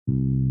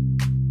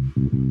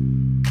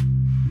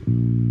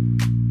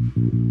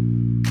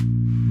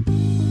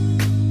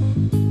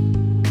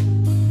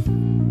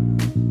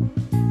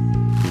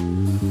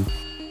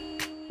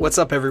What's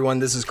up, everyone?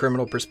 This is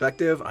Criminal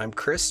Perspective. I'm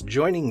Chris.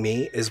 Joining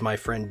me is my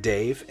friend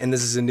Dave, and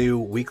this is a new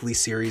weekly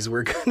series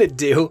we're going to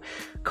do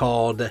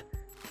called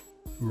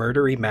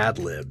Murdery Mad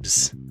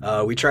Libs.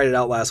 We tried it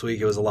out last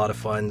week. It was a lot of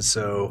fun,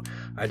 so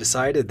I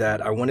decided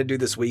that I want to do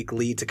this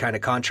weekly to kind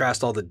of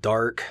contrast all the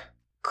dark,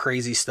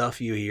 crazy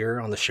stuff you hear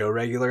on the show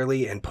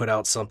regularly and put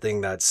out something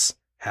that's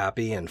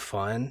happy and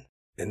fun.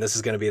 And this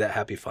is going to be that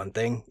happy, fun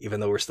thing, even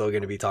though we're still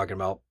going to be talking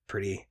about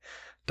pretty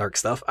dark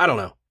stuff. I don't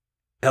know.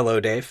 Hello,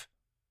 Dave.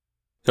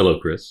 Hello,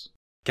 Chris.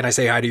 Can I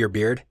say hi to your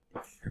beard?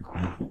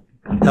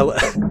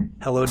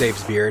 Hello,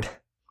 Dave's beard.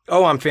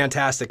 Oh, I'm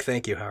fantastic.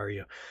 Thank you. How are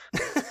you?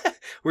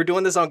 We're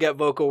doing this on Get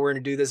Vocal. We're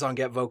going to do this on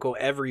Get Vocal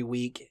every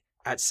week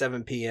at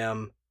 7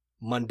 p.m.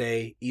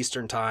 Monday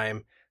Eastern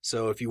Time.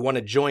 So if you want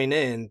to join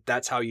in,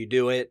 that's how you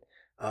do it.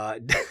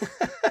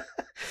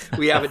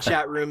 We have a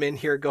chat room in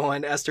here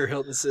going. Esther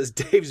Hilton says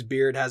Dave's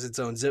beard has its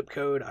own zip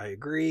code. I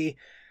agree.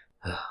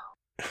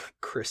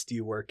 Chris, do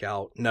you work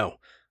out? No,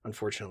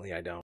 unfortunately,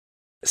 I don't.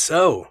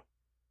 So,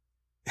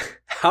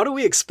 how do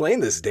we explain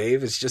this,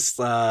 Dave? It's just,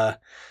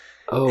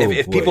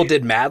 if people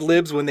did Mad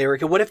Libs when they were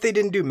kids, what if they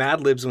didn't do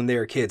Mad Libs when they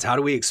were kids? How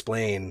do we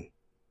explain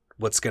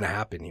what's going to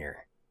happen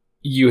here?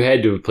 You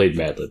had to have played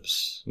Mad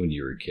Libs when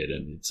you were a kid,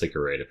 and it's like a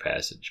rite of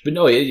passage. But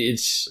no,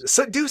 it's...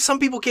 So, dude, some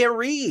people can't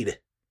read.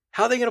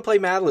 How are they going to play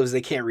Mad Libs?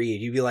 They can't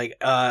read. You'd be like,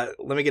 let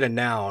me get a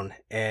noun.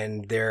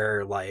 And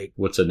they're like...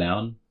 What's a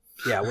noun?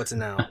 Yeah, what's a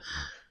noun?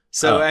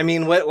 So, I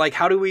mean,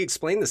 how do we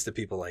explain this to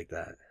people like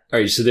that? All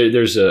right, so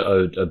there's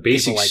a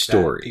basic like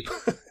story.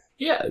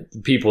 Yeah,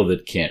 people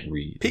that can't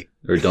read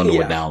or don't know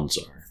what nouns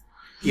are.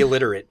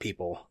 Illiterate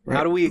people. Right.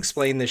 How do we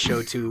explain this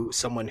show to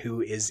someone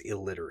who is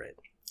illiterate?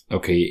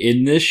 Okay,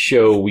 in this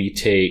show, we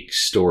take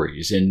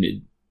stories, and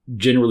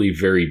generally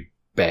very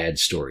bad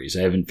stories.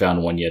 I haven't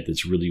found one yet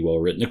that's really well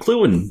written. The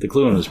Clue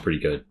one was pretty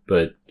good,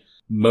 but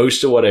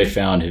most of what I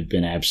found have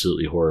been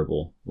absolutely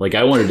horrible. Like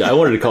I wanted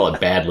to call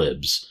it Bad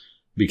Libs.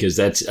 Because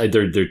that's they're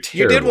terrible.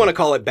 You did want to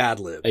call it Bad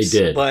Libs. I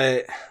did,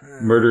 but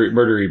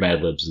Murdery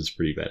Mad Libs is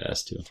pretty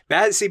badass too.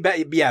 Bad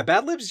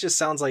Libs just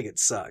sounds like it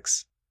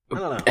sucks. I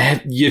don't know.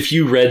 If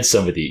you read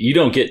some of these, you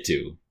don't get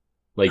to.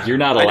 Like you're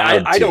not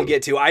allowed. I don't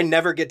get to. I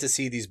never get to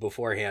see these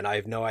beforehand. I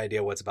have no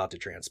idea what's about to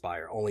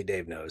transpire. Only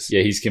Dave knows.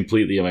 Yeah, he's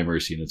completely at my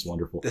mercy, and it's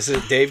wonderful.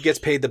 Dave gets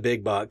paid the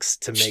big bucks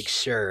to make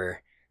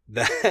sure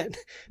that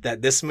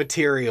this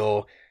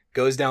material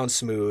goes down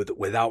smooth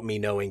without me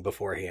knowing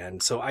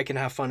beforehand, so I can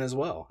have fun as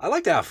well. I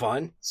like to have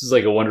fun. This is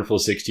like a wonderful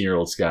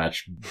 16-year-old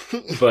scotch,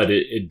 but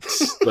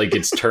it's like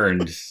it's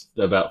turned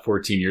about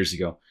 14 years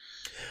ago.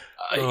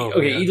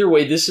 Okay, man. Either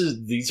way, these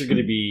are going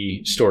to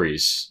be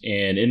stories,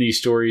 and in these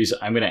stories,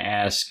 I'm going to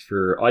ask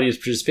for audience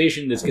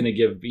participation. That's going to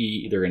give me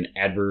either an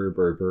adverb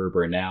or a verb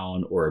or a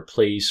noun or a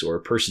place or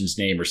a person's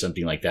name or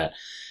something like that,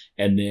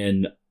 and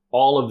then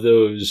all of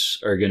those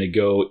are going to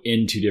go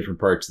into different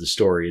parts of the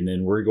story, and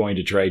then we're going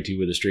to try to,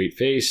 with a straight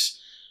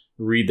face,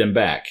 read them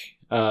back.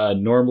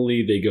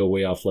 Normally, they go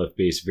way off left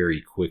base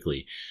very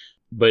quickly.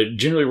 But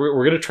generally, we're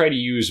going to try to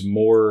use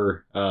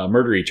more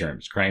murdery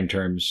terms, crime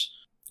terms.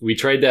 We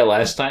tried that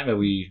last time, and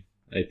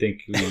I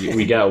think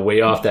we got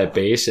way off that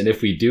base, and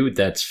if we do,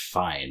 that's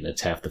fine.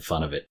 That's half the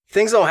fun of it.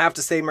 Things don't have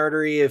to stay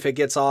murdery. If it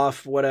gets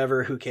off,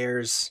 whatever, who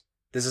cares?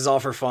 This is all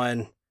for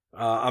fun.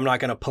 I'm not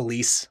going to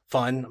police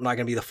fun. I'm not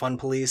going to be the fun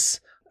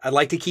police. I'd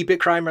like to keep it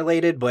crime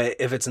related, but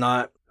if it's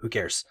not, who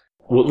cares?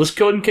 Well, let's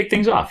go ahead and kick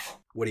things off.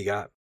 What do you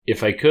got?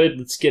 If I could,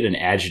 let's get an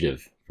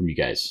adjective from you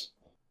guys.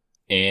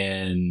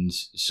 And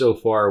so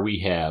far we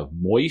have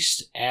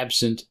moist,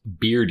 absent,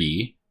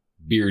 beardy,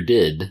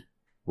 bearded,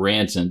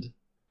 rancid.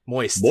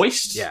 Moist.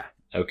 Moist? Yeah.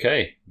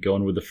 Okay,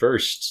 going with the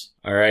first.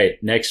 All right,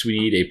 next we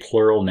need a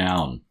plural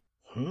noun.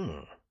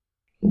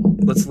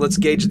 Let's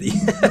gauge the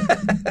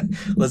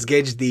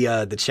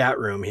chat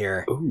room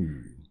here.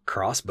 Ooh,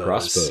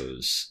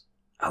 crossbows.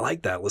 I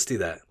like that. Let's do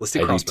that. Let's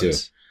do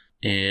crossbows.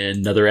 Do too. And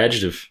another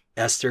adjective.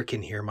 Esther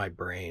can hear my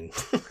brain.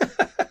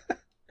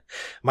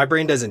 My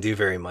brain doesn't do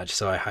very much,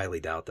 so I highly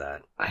doubt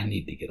that. I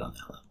need to get on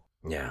that level.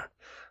 Yeah.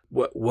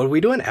 What are we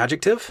doing?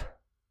 Adjective?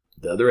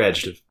 The other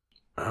adjective.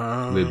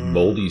 With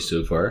moldy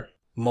so far.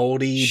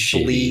 Moldy,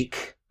 shitty.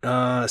 Bleak,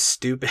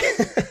 stupid.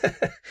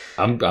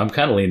 I'm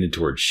kind of leaning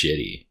towards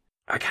shitty.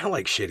 I kind of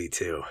like shitty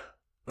too.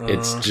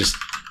 It's just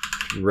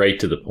right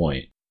to the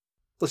point.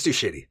 Let's do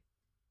shitty.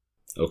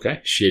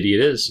 Okay, shitty it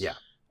is. Yeah.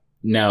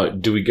 Now,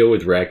 do we go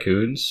with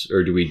raccoons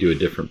or do we do a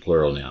different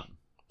plural noun?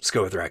 Let's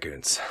go with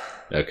raccoons.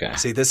 Okay.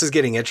 See, this is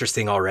getting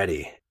interesting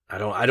already. I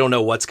don't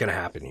know what's going to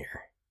happen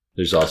here.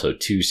 There's also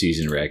 2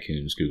 seasoned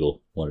raccoons,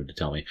 Google wanted to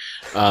tell me.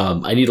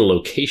 I need a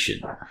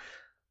location.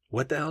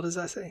 What the hell does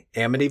that say?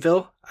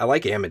 Amityville? I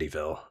like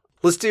Amityville.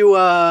 Let's do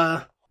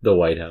the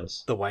White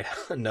House. The White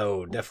House?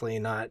 No, definitely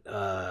not.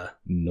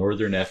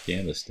 Northern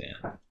Afghanistan.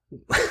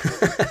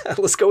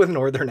 Let's go with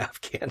Northern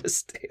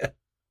Afghanistan.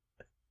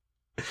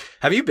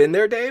 Have you been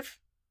there, Dave?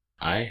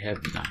 I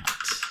have not.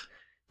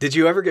 Did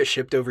you ever get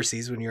shipped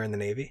overseas when you were in the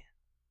Navy?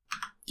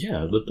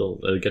 Yeah, I got to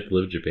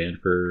live in Japan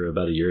for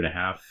about a year and a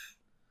half.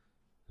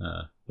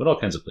 Went all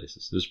kinds of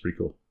places. It was pretty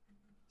cool.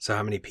 So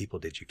how many people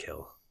did you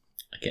kill?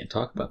 I can't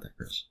talk about that,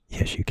 Chris.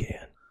 Yes, you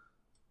can.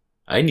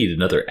 I need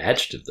another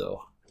adjective,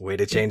 though. Way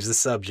to change the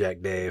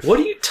subject, Dave. What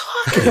are you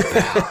talking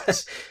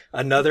about?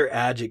 Another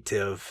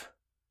adjective.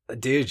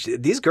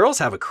 Dude, these girls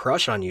have a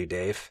crush on you,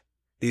 Dave.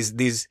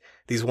 These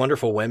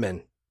wonderful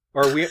women.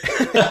 Or we...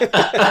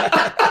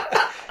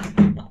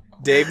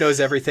 Dave knows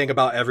everything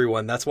about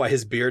everyone. That's why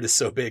his beard is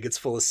so big. It's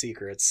full of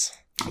secrets.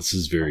 This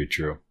is very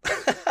true.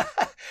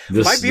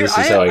 My beard, this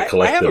is how I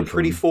collect I have them a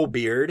pretty full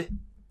beard,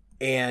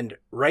 and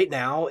right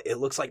now it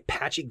looks like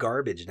patchy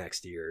garbage next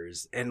to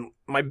yours. And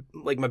my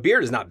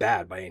beard is not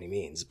bad by any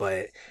means,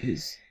 but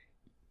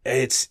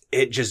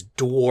it just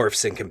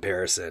dwarfs in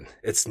comparison.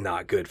 It's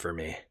not good for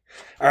me.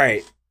 All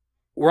right,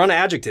 we're on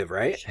adjective,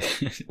 right?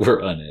 We're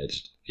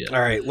unedged. Yeah.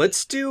 All right,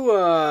 let's do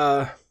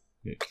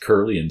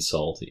curly and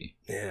salty.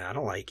 Yeah, I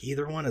don't like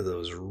either one of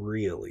those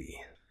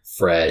really.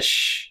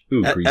 Fresh.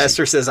 Ooh, greasy.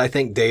 Esther says, I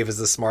think Dave is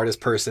the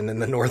smartest person in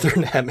the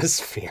Northern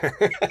Hemisphere.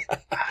 I'm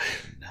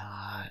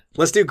not.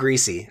 Let's do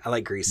greasy. I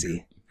like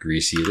greasy.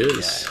 Greasy it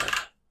is. Yeah.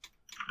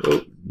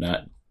 Oh,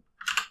 not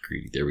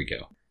greedy. There we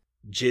go.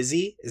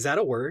 Jizzy. Is that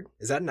a word?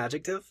 Is that an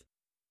adjective?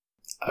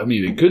 I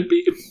mean, it could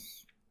be.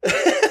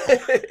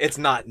 It's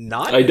not.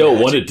 I don't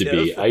want it to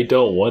be. I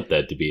don't want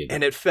that to be.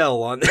 And it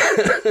fell on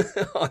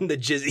on the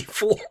jizzy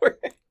floor.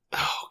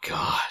 Oh,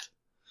 God.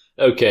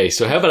 Okay,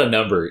 so how about a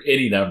number?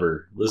 Any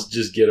number. Let's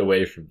just get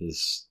away from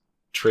this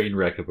train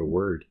wreck of a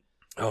word.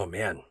 Oh,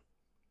 man.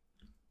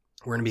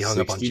 We're going to be hung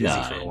 69. Up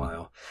on Jizzy for a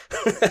while.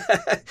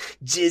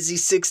 Jizzy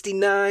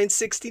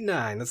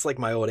 6969. That's like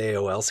my old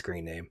AOL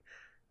screen name.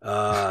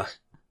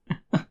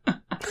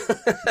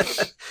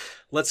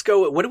 Let's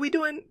go. What are we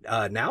doing?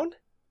 Noun?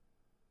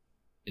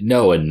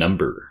 No, a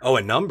number. Oh,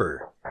 a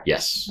number.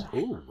 Yes.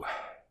 Ooh.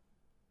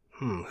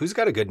 Who's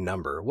got a good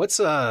number? What's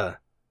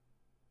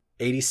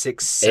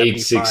 86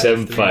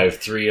 8675309.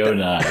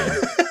 309.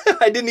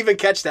 I didn't even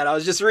catch that. I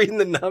was just reading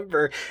the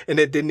number and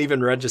it didn't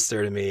even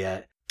register to me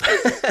yet.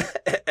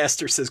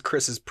 Esther says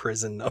Chris's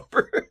prison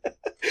number.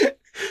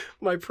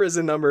 My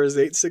prison number is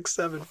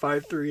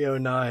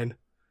 8675309.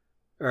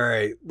 All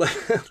right.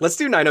 Let's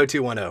do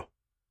 90210.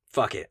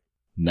 Fuck it.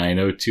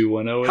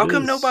 90210. How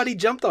come nobody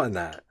jumped on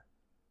that?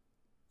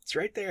 It's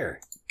right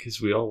there.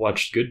 Because we all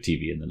watched good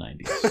TV in the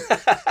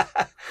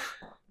 90s.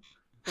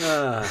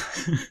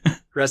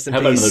 Rest in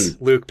peace,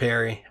 Luke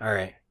Perry. All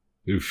right.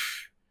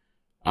 Oof.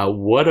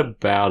 What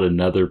about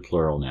another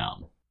plural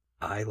noun?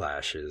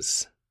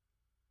 Eyelashes.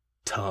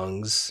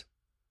 Tongues.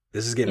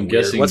 This is getting I'm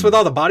weird. guessing... What's with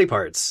all the body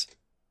parts?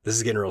 This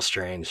is getting real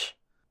strange.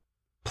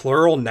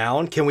 Plural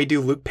noun? Can we do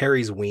Luke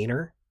Perry's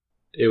wiener?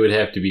 It would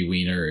have to be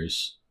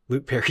wieners.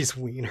 Luke Perry's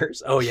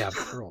wieners? Oh, yeah,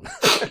 plural.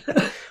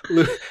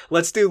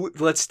 Let's do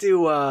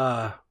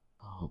oh,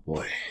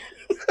 boy.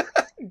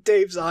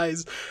 Dave's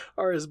eyes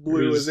are as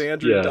blue as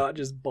Andrew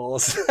Dodge's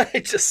balls. I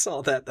just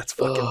saw that. That's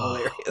fucking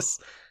hilarious.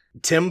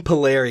 Tim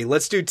Polari.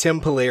 Let's do Tim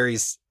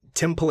Polari's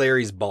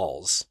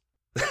balls.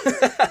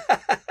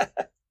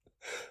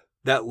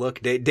 That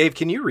look, Dave,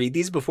 can you read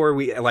these before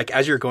we, like,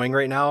 as you're going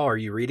right now? Are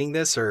you reading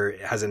this or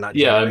has it not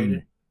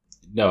generated?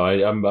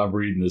 I'm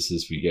reading this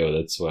as we go.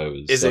 That's why I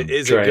was. Is it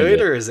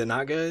good or is it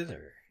not good?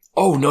 Or?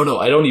 Oh, no.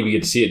 I don't even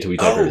get to see it till we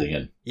type everything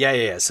in.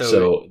 Yeah.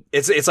 So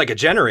it's like a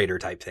generator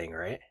type thing,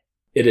 right?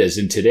 It is.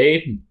 And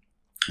today,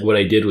 what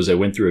I did was I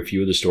went through a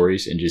few of the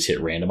stories and just hit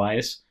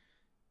randomize.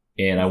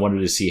 And I wanted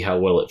to see how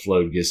well it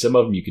flowed because some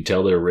of them you could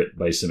tell they're written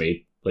by some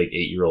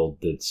 8-year-old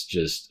that's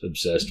just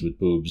obsessed with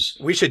boobs.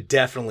 We should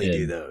definitely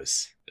do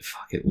those.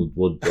 Fuck it.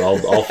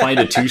 I'll find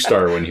a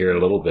 2-star one here in a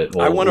little bit.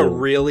 I want a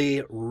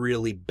really,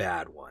 really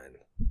bad one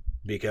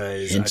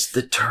because hence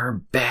the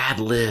term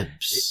bad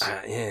libs.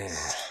 Yeah.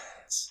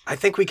 I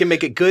think we can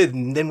make it good,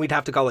 and then we'd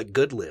have to call it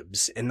good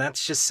libs, and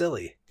that's just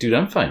silly. Dude,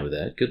 I'm fine with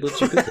that. Good libs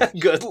are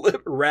good libs.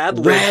 Rad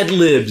libs. Rad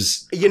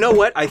libs. You know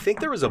what? I think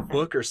there was a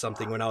book or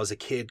something when I was a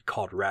kid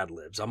called Rad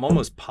libs. I'm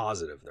almost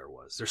positive there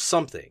was. There's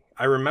something.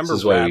 I remember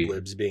rad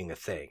libs being a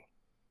thing.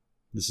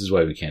 This is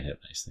why we can't have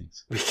nice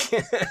things.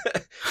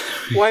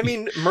 Well, I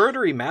mean,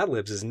 Murdery Mad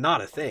Libs is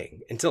not a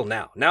thing until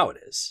now. Now it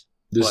is.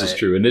 This is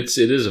true, and it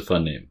is a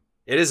fun name.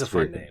 It is a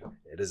fun name.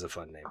 It is a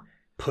fun name.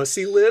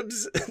 Pussy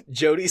libs,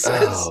 Jody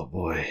says. Oh,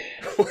 boy.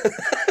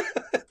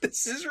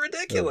 This is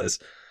ridiculous.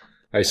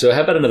 All right, so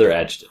how about another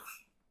adjective?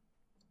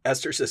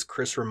 Esther says,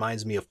 Chris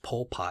reminds me of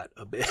Pol Pot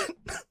a bit.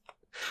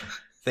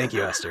 Thank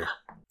you, Esther.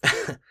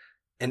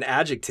 An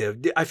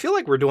adjective. I feel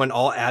like we're doing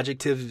all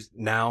adjectives,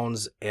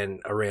 nouns, and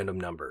a random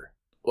number.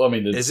 Well, I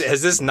mean, is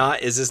this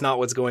not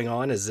what's going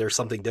on? Is there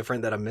something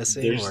different that I'm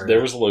missing?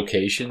 There was a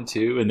location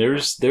too, and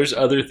there's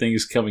other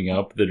things coming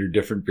up that are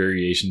different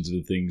variations of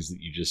the things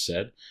that you just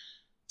said.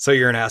 So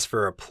you're gonna ask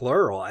for a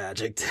plural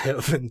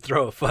adjective and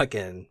throw a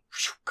fucking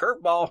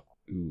curveball.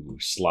 Ooh,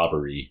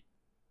 slobbery.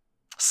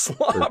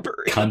 Slobbery.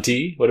 Or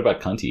cunty. What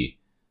about cunty?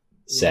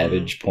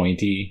 Savage,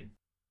 pointy.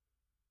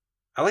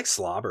 I like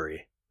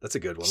slobbery. That's a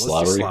good one.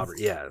 Slobbery? Let's do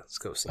slobbery. Yeah, let's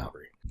go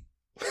slobbery.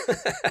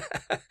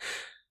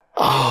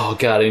 Oh,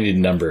 God, I need a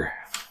number.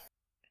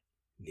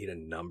 Need a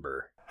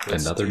number.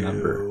 Another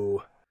number.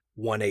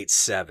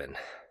 187.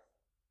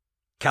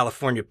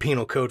 California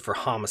Penal Code for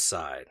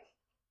homicide.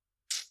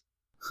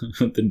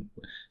 Then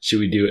should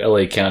we do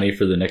LA County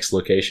for the next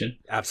location?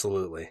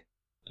 Absolutely.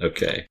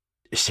 Okay.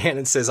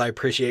 Shannon says, I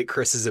appreciate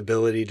Chris's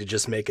ability to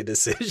just make a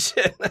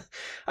decision.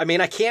 I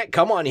mean, I can't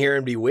come on here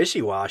and be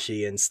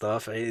wishy-washy and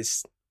stuff.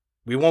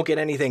 We won't get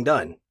anything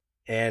done.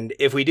 And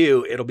if we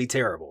do, it'll be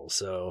terrible.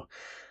 So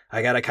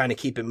I got to kind of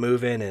keep it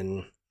moving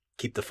and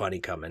keep the funny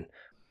coming.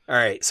 All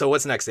right. So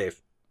what's next,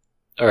 Dave?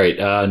 All right.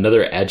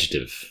 Another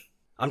adjective.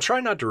 I'm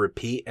trying not to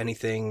repeat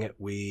anything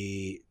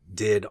we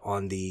did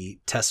on the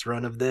test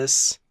run of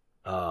this.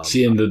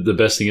 See, and the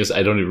best thing is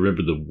I don't even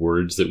remember the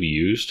words that we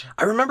used.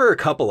 I remember a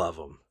couple of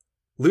them.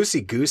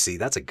 Loosey-goosey,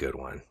 that's a good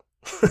one.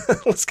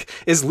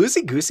 Is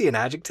loosey-goosey an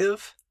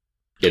adjective?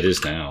 It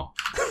is now.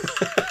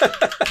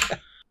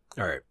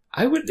 All right.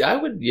 I would,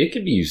 it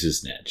could be used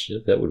as an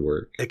adjective. That would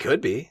work. It could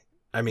be.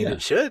 I mean,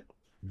 It should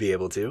be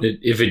able to.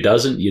 If it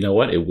doesn't, you know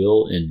what? It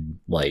will in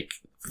like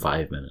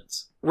 5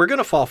 minutes. We're going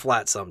to fall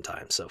flat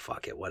sometime, so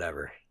fuck it,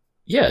 whatever.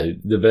 Yeah,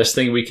 the best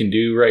thing we can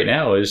do right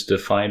now is to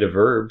find a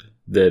verb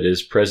that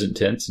is present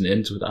tense and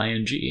ends with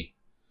ing.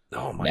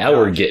 Oh my God. Now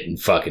we're getting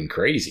fucking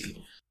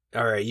crazy.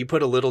 All right, you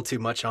put a little too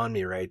much on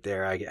me right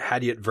there. I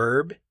had you at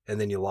verb,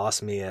 and then you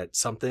lost me at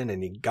something,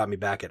 and you got me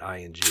back at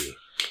ing.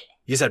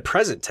 You said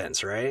present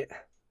tense, right?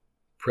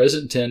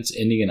 Present tense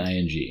ending in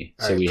ing.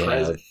 All so right, we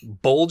have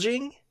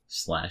bulging,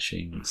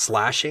 slashing.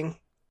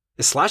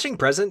 Is slashing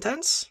present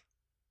tense?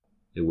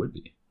 It would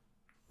be.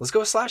 Let's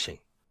go with slashing.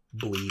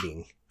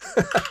 Bleeding.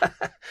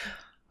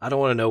 I don't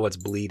want to know what's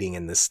bleeding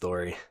in this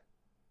story.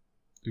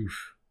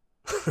 Oof.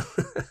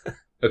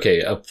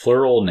 Okay, a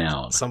plural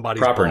noun.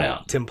 Somebody's proper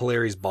noun. Tim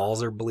Polari's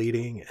balls are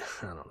bleeding.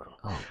 I don't know.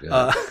 Oh,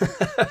 God.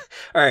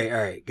 All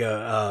right.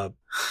 Go.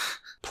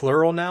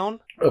 Plural noun?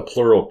 A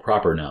plural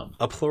proper noun.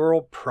 A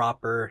plural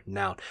proper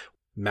noun.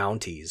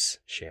 Mounties,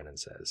 Shannon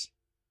says.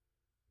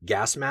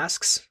 Gas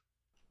masks?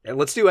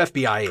 Let's do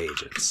FBI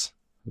agents.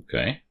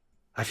 Okay.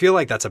 I feel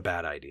like that's a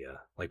bad idea.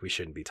 Like we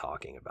shouldn't be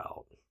talking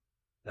about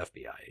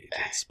FBI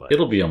agents. But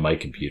it'll be on my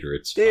computer.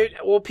 It's dude. fine.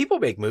 Well, people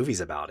make movies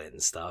about it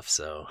and stuff.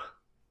 So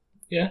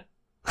yeah.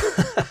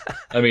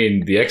 I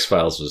mean, the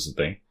X-Files was the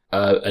thing.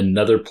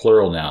 Another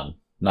plural noun,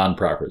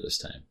 non-proper this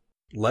time.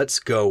 Let's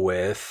go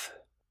with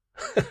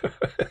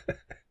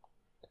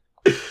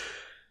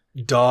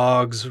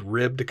dogs,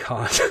 ribbed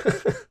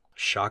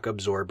shock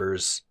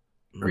absorbers,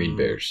 green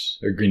bears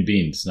or green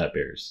beans, not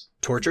bears.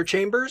 Torture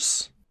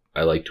chambers.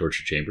 I like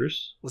torture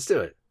chambers. Let's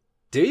do it.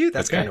 Do you?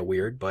 That's okay. kind of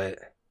weird, but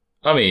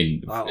I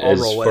mean, I'll as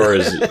roll far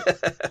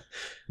with as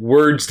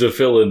words to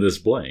fill in this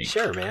blank.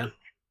 Sure, man.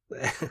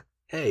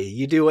 Hey,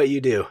 you do what you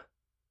do.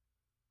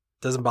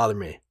 Doesn't bother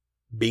me.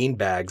 Bean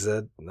bags.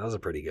 That was a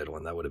pretty good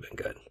one. That would have been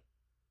good.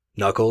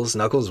 Knuckles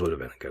would have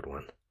been a good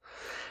one.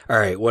 All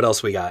right, what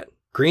else we got?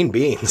 Green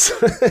beans.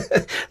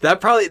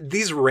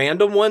 These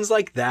random ones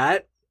like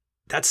that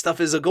stuff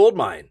is a gold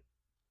mine.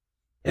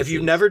 If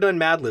you've never done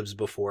Mad Libs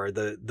before,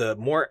 the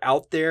more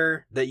out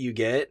there that you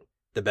get,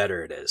 the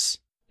better it is.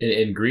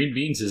 And green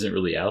beans isn't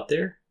really out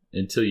there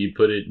until you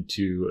put it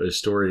into a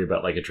story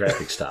about like a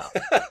traffic stop.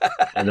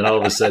 And then all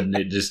of a sudden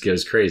it just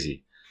goes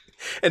crazy.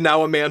 And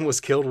now a man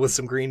was killed with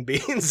some green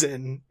beans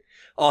and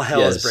all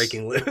hell is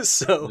breaking loose.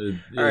 So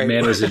the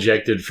man was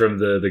ejected from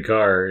the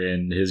car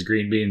and his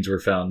green beans were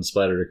found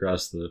splattered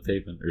across the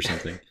pavement or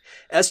something.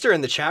 Esther in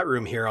the chat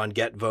room here on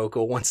Get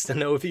Vocal wants to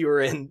know if you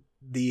were in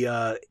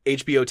the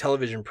HBO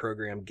television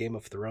program Game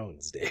of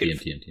Thrones, Dave.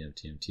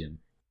 TM.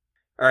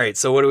 All right,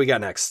 so what do we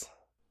got next?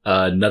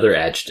 Another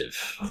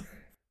adjective.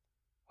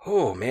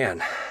 Oh,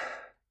 man.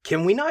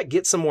 Can we not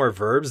get some more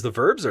verbs? The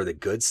verbs are the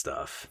good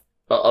stuff.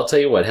 I'll tell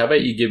you what. How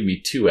about you give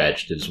me 2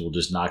 adjectives and we'll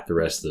just knock the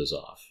rest of those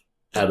off.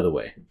 Out of the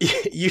way.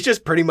 You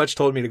just pretty much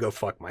told me to go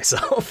fuck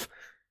myself.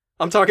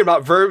 I'm talking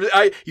about verbs.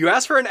 You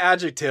ask for an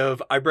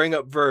adjective, I bring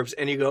up verbs,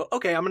 and you go,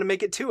 okay, I'm going to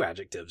make it 2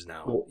 adjectives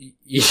now. Well,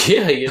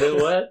 yeah, you know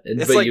what?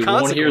 It's but like you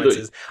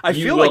consequences. Won't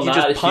hear I feel like you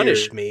just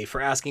punished me for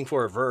asking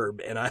for a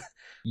verb, and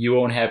you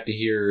won't have to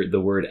hear the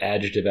word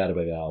adjective out of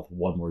my mouth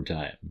one more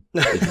time.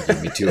 If you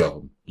give me 2 of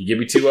them. You give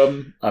me 2 of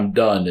them, I'm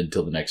done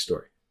until the next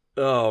story.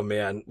 Oh,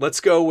 man. Let's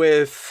go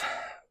with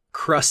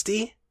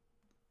crusty.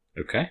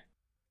 Okay.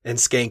 And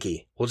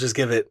skanky. We'll just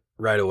give it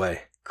right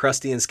away.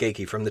 Crusty and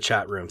skanky from the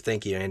chat room.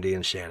 Thank you, Andy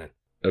and Shannon.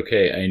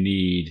 Okay, I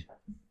need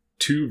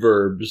 2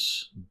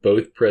 verbs,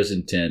 both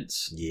present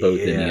tense, both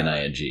ending in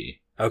ing.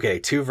 Okay,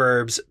 2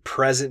 verbs,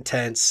 present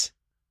tense,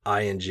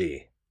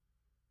 ing.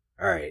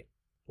 All right.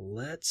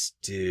 Let's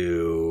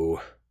do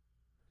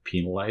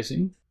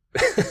penalizing.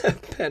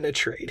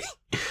 Penetrating.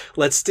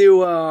 Let's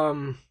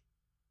do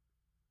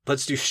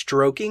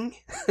stroking.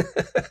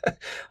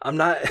 I'm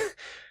not.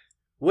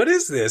 What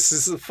is this?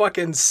 This is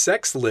fucking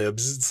sex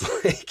libs.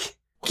 It's like.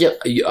 Yeah,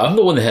 I'm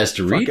the one that has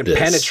to read fucking this.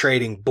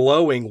 Penetrating,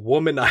 blowing,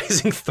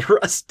 womanizing,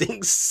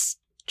 thrusting,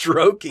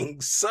 stroking,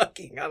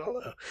 sucking. I don't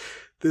know.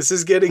 This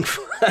is getting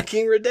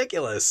fucking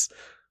ridiculous.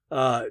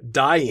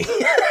 Dying.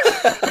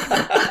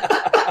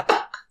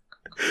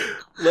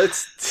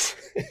 Let's.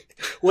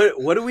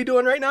 What are we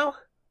doing right now?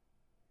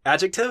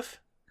 Adjective?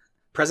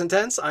 Present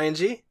tense?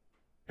 ING?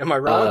 Am I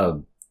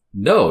wrong?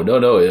 No.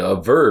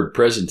 A verb,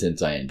 present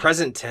tense, ing.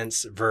 Present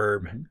tense,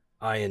 verb,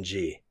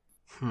 ing.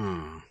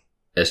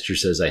 Esther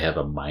says I have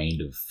a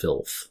mind of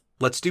filth.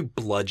 Let's do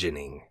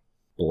bludgeoning.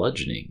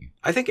 Bludgeoning.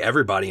 I think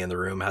everybody in the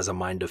room has a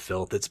mind of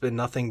filth. It's been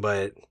nothing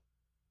but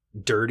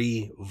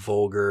dirty,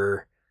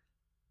 vulgar,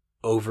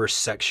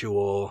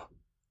 over-sexual,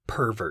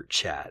 pervert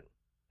chat.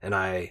 And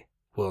I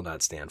will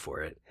not stand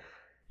for it.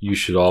 You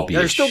should all be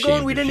They're still ashamed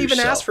going, we of didn't even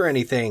yourself. ask for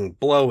anything.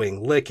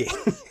 Blowing, licking.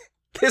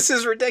 This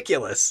is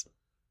ridiculous.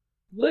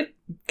 Lick,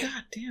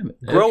 God damn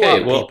it. Grow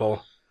up,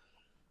 people.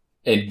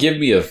 And give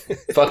me a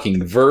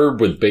fucking verb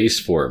with base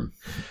form.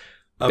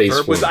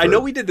 I know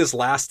we did this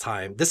last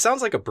time. This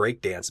sounds like a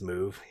breakdance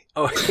move.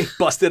 Oh, he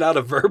busted out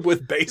a verb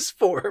with base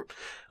form.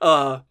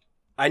 I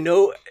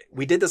know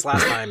we did this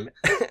last time.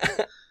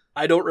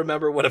 I don't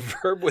remember what a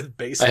verb with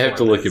base form is. I have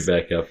to look it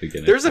back up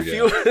again. There's a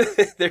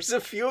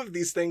few of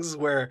these things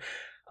where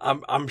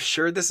I'm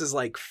sure this is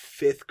like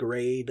 5th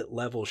grade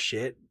level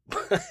shit,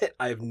 but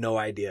I have no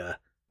idea.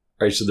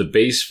 All right, so the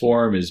base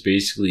form is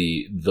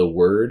basically the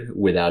word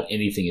without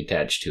anything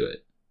attached to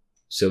it.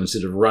 So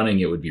instead of running,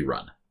 it would be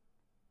run.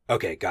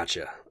 Okay,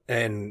 gotcha.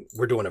 And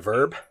we're doing a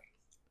verb?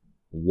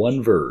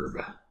 One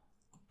verb.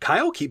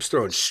 Kyle keeps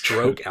throwing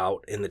stroke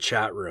out in the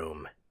chat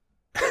room.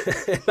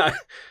 We've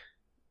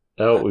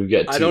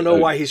got I don't know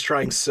why he's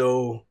trying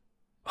so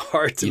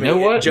hard to You make know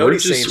what? it.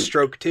 Jody's We're just- saying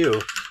stroke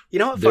too. You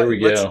know what? There we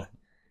go.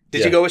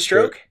 Did you go with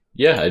stroke?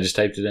 Yeah, I just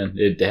typed it in.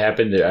 It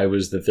happened. I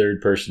was the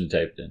third person to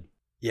type it in.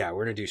 Yeah,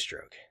 we're going to do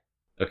stroke.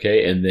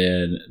 Okay, and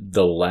then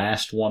the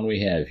last one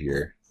we have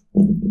here.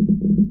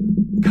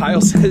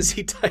 Kyle says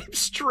he types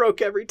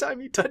stroke every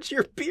time you touch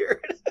your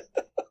beard.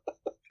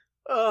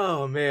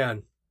 Oh,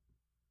 man.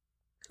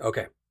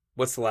 Okay,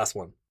 what's the last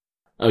one?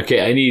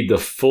 Okay, I need the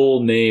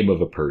full name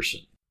of a person.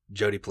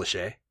 Jody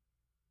Plachey.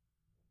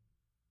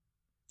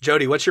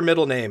 Jody, what's your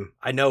middle name?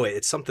 I know it.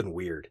 It's something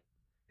weird.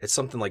 It's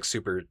something like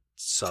super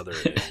southern.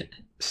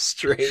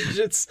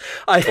 Strange.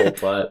 Pol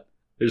Pot.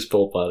 There's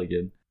Pol Pot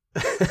again.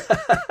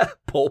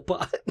 Pol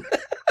Pot.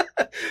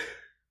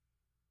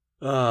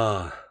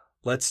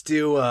 Let's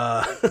do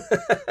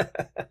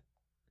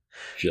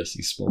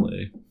Jesse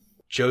Smollett.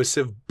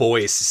 Joseph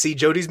Boyce. See,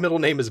 Jody's middle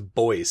name is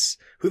Boyce.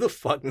 Who the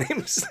fuck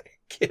names that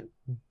kid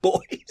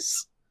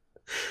Boyce?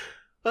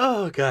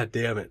 Oh, god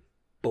damn it.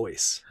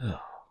 Boyce.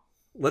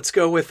 Let's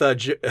go with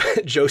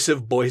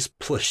Joseph Boyce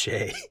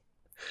Plachey.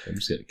 I'm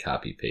just going to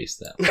copy paste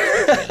that one.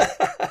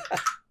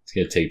 It's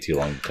going to take too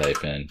long to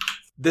type in.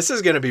 This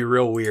is going to be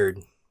real weird.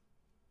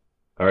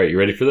 All right, you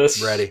ready for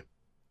this? Ready.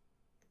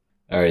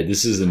 All right,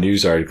 this is a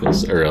news article,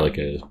 or like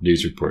a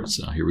news report,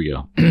 so here we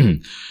go.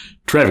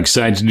 Traffic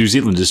signs in New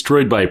Zealand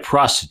destroyed by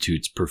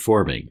prostitutes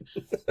performing.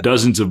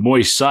 Dozens of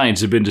moist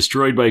signs have been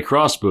destroyed by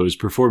crossbows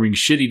performing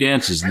shitty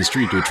dances in the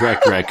street to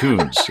attract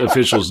raccoons,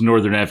 officials in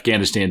northern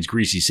Afghanistan's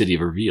greasy city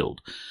have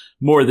revealed.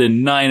 More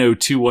than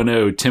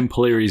 90210 Tim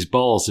Polari's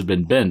balls have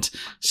been bent,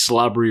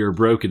 slobbery or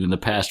broken in the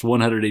past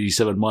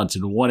 187 months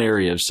in one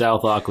area of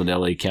South Auckland,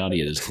 LA County,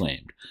 it is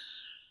claimed.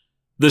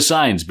 The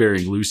signs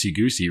bearing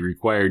loosey-goosey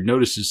required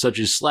notices such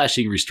as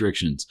slashing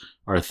restrictions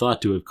are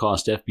thought to have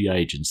cost FBI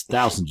agents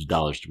thousands of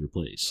dollars to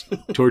replace.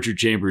 Torture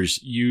chambers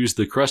use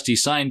the crusty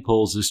sign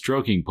poles as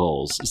stroking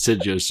poles,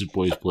 said Joseph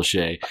Boyce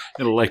Plachey,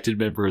 an elected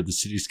member of the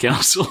city's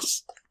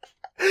council's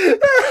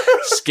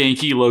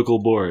skanky local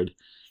board.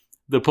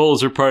 The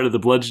poles are part of the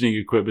bludgeoning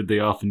equipment they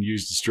often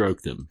use to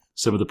stroke them.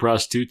 Some of the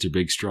prostitutes are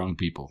big, strong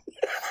people.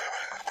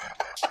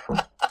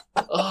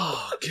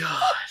 Oh,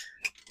 God.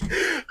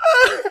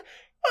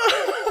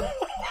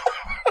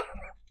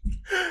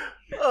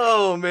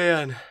 Oh,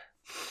 man.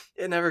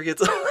 It never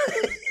gets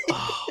away.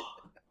 Oh,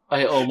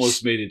 I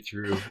almost made it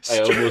through. I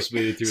almost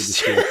made it through the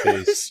straight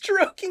face.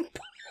 Stroking.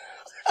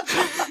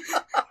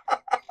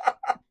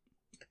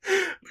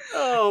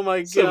 Oh, my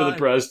God. Some of the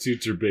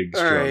prostitutes are big,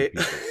 strong All right.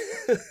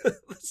 people.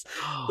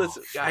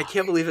 let's I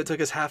can't believe it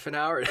took us half an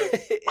hour.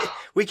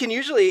 We can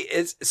usually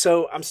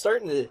I'm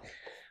starting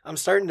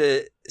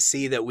to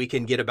see that we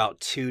can get about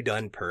 2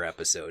 done per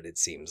episode, it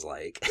seems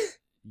like.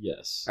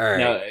 Yes. All right.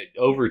 Now,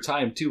 over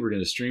time, too, we're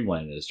going to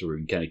streamline this so we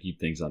can kind of keep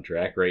things on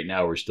track. Right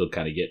now, we're still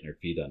kind of getting our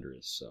feet under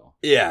us. So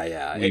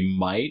Yeah. we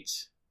might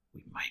be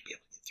able to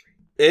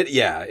get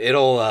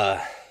through.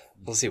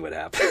 We'll see what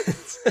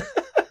happens.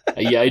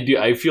 Yeah, I do.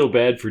 I feel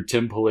bad for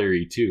Tim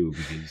Polari, too,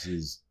 because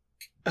his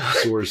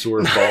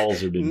sore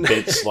balls have been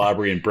bent,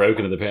 slobbery, and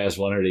broken in the past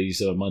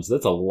 187 months.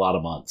 That's a lot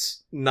of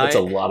months. That's a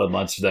lot of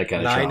months for that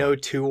kind of trauma.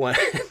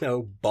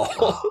 90210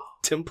 ball.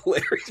 Tim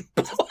Polari's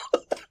ball.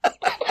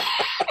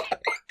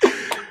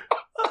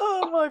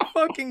 Oh my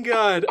fucking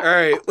God. All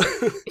right.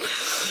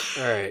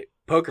 All right.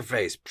 Poker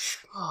face.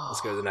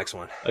 Let's go to the next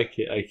one. I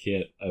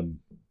can't.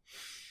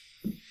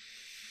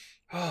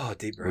 Oh,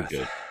 deep breath.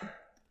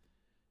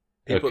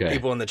 We're good.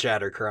 People in the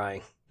chat are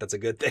crying. That's a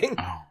good thing.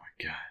 Oh my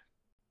God.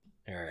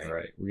 All right. All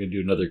right. We're going to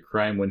do another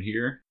crime one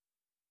here.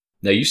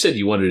 Now, you said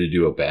you wanted to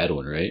do a bad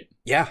one, right?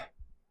 Yeah.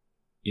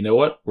 You know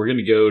what? We're going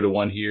to go to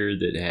one here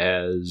that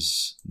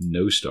has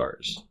no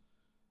stars.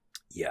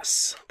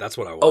 Yes, that's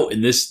what I want. Oh,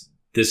 and this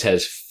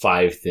has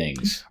 5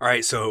 things. All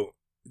right, so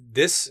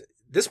this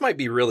might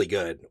be really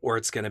good, or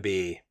it's going to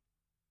be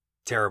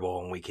terrible,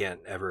 and we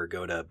can't ever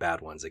go to bad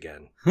ones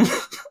again. All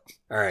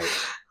right.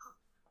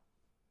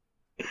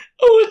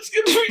 Oh, it's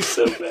going to be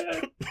so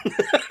bad.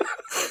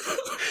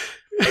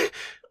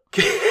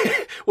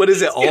 What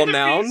is it? All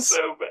nouns?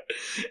 So bad.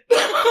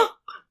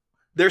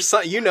 There's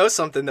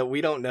something that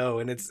we don't know,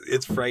 and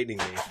it's frightening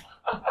me.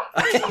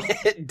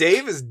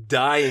 Dave is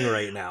dying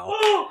right now.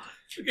 Oh,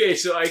 okay,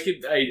 so I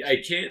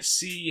can't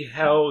see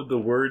how the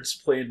words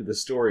play into the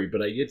story,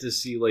 but I get to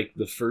see like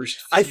the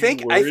first few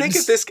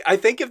words. I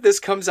think if this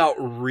comes out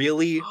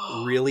really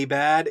really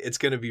bad, it's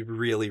going to be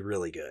really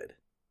really good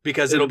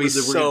because it'll be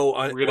we're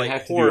gonna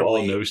have to do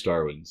all no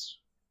star ones.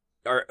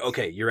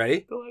 Okay, you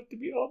ready? They'll have to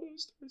be all no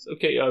stars.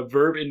 Okay,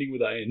 verb ending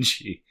with ing.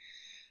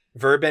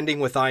 Verb ending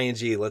with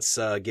ing. Let's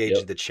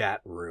gauge the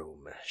chat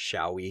room,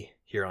 shall we?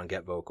 Here on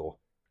Get Vocal.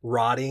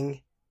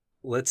 Rotting.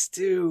 Let's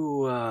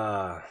do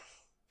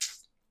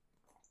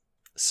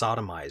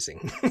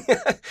sodomizing.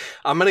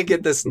 I'm going to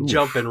get this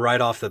jumping right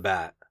off the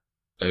bat.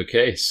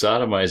 Okay,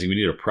 sodomizing. We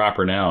need a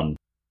proper noun,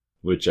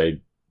 which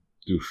I...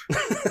 Oof.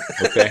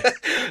 Okay.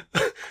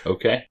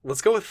 Okay.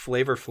 Let's go with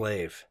Flavor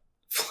Flav.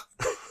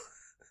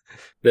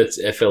 That's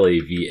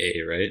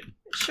F-L-A-V-A, right?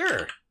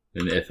 Sure.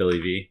 And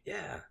F-L-A-V?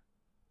 Yeah.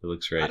 It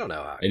looks right. I don't know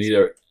how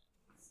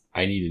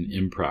I need an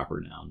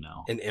improper noun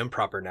now. An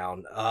improper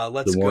noun.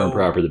 Let's go. The more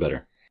improper, the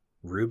better.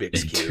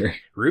 Rubik's Cube.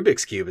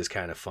 Rubik's Cube is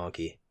kind of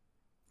funky.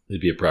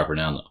 It'd be a proper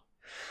noun, though.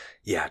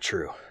 Yeah,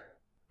 true.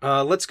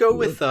 Let's go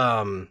with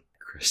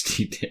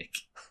Crusty Dick.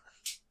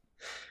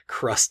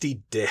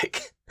 Crusty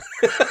Dick.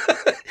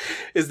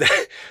 Is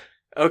that...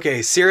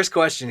 Okay, serious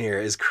question here.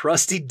 Is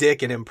Crusty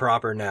Dick an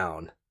improper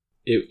noun?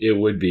 It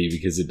would be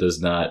because it does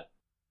not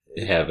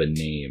have a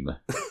name.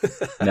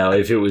 Now,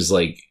 if it was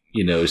like,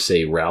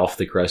 say Ralph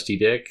the Crusty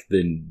Dick,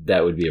 then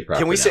that would be a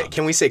proper noun.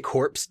 Can we say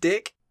Corpse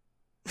Dick?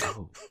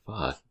 Oh,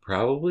 fuck.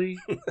 Probably.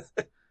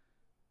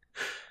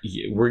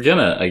 Yeah, we're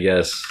gonna, I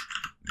guess,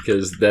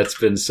 because that's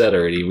been said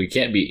already.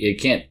 It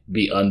can't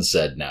be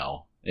unsaid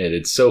now. And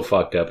it's so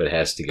fucked up it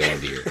has to go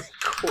into here.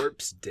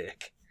 Corpse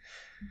Dick.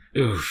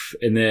 Oof.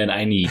 And then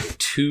I need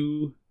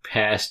 2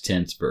 past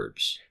tense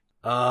verbs.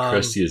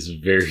 Crusty is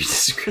very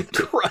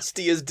descriptive.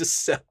 Crusty is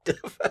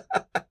deceptive.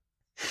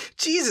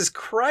 Jesus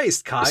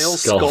Christ, Kyle.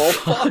 Skull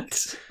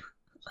fucked.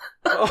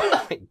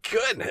 Oh my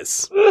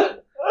goodness.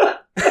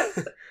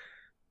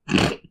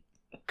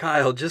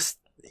 Kyle, just,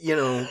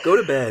 go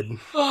to bed.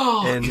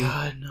 Oh,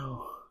 God,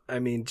 no. I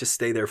mean, just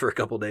stay there for a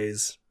couple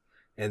days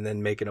and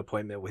then make an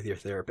appointment with your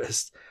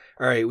therapist.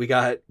 All right, we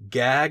got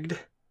gagged,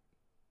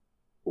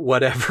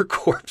 whatever,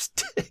 corpse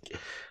dick,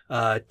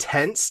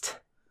 tensed,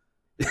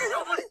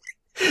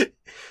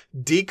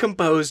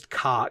 decomposed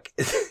cock.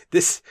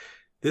 This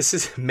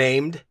is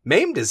maimed.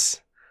 Maimed is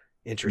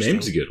interesting.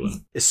 Maimed's a good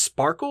one. Is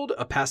sparkled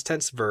a past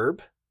tense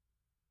verb?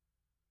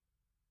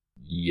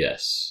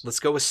 Yes. Let's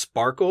go with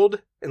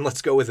sparkled and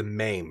let's go with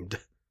maimed.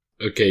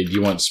 Okay, do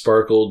you want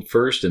sparkled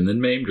first and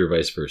then maimed or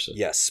vice versa?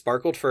 Yes,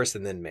 sparkled first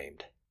and then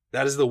maimed.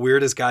 That is the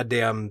weirdest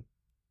goddamn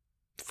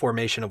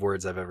formation of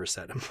words I've ever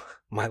said in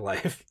my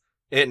life.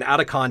 And out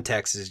of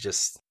context is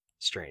just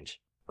strange.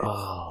 Oh,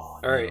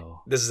 all right.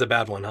 This is a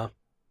bad one, huh?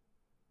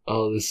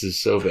 Oh, this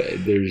is so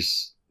bad.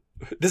 This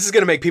is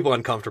going to make people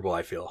uncomfortable,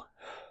 I feel.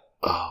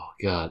 Oh,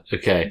 God.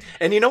 Okay.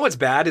 And you know what's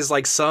bad is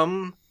like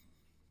some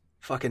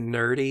fucking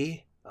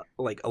nerdy,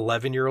 like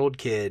 11-year-old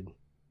kid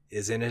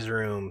is in his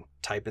room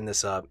typing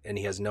this up and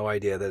he has no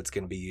idea that it's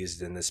going to be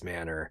used in this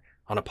manner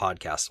on a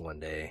podcast one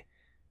day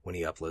when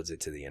he uploads it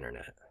to the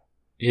internet.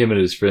 Him and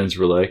his friends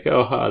were like,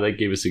 oh, that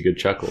gave us a good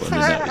chuckle. And then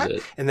that was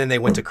it. And then they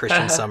went to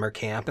Christian summer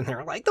camp and they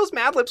were like, those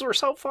Mad Libs were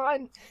so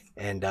fun.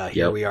 And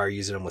here we are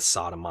using them with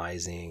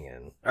sodomizing.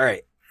 And all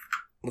right,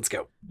 let's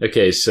go.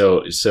 Okay,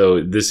 so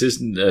this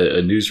isn't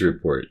a news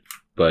report,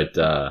 but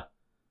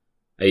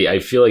I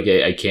feel like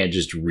I can't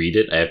just read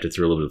it. I have to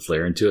throw a little bit of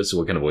flair into it. So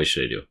what kind of voice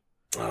should I do?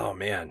 Oh,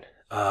 man.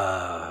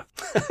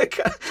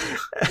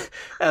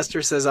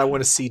 Esther says, I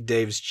want to see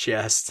Dave's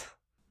chest.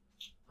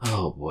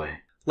 Oh, boy.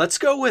 Let's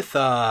go with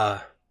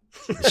the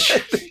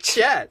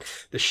chat.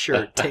 The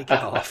shirt. Take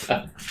it off.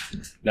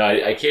 No,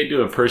 I can't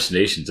do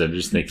impersonations. I'm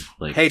just thinking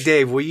like... Hey,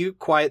 Dave, will you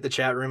quiet the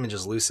chat room and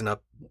just loosen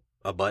up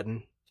a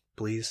button,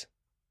 please?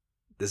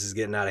 This is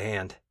getting out of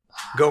hand.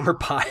 Gomer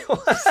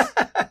Pyle.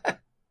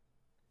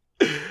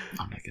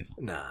 I'm not gonna...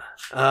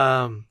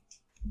 Nah.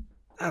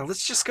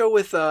 Let's just go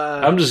with.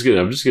 I'm just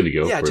gonna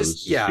go. Yeah, for it.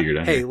 just yeah. Figure it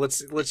out hey, here.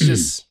 let's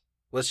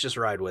just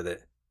ride with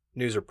it.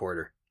 News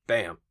reporter,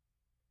 bam.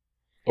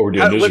 Oh, we're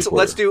doing news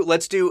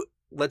reporter.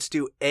 Let's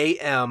do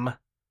AM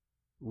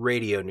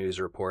radio news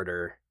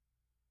reporter,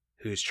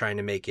 who's trying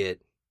to make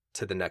it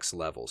to the next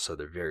level. So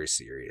they're very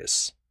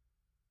serious.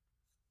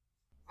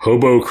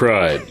 Hobo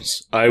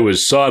crimes. I was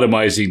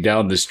sodomizing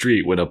down the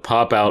street when a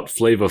pop-out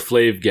Flava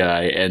Flav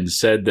guy and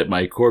said that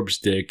my corpse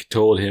dick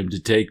told him to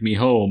take me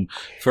home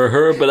for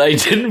her, but I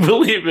didn't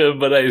believe him,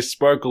 but I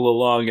sparkled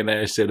along and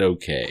I said,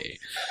 okay.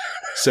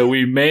 So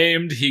we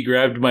maimed, he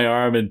grabbed my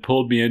arm and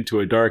pulled me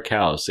into a dark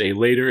house.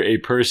 Later, a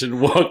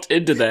person walked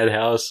into that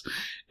house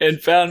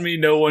and found me.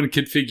 No one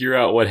could figure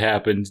out what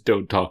happened.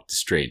 Don't talk to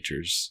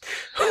strangers.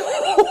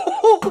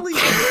 Holy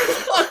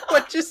fuck,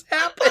 what just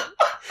happened?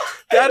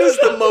 That is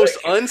the most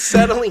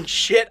unsettling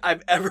shit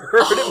I've ever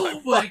heard in my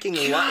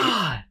fucking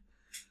life.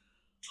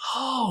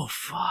 Oh,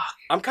 fuck.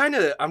 I'm kind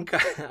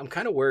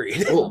of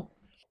worried. Oh.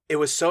 It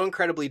was so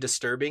incredibly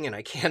disturbing and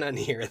I can't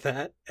unhear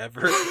that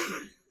ever.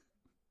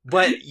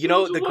 But, you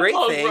know, the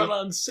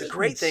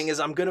great thing is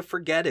I'm going to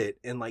forget it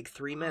in like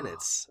 3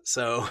 minutes.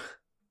 So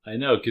I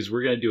know, because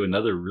we're going to do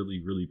another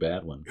really, really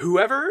bad one.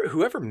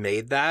 Whoever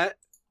made that,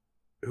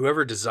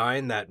 whoever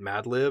designed that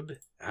Mad Lib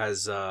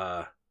has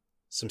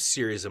some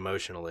serious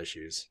emotional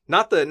issues.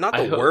 Not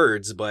the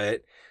words,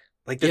 but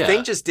like the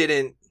thing just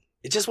didn't,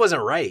 it just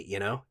wasn't right, you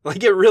know?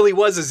 Like it really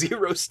was a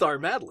 0-star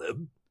Mad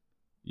Lib.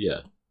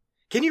 Yeah.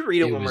 Can you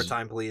read it one more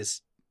time,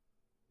 please?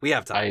 We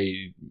have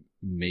time.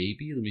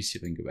 Maybe. Let me see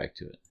if I can go back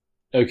to it.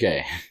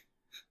 Okay.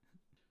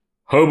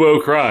 Hobo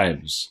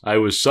crimes. I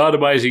was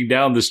sodomizing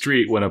down the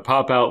street when a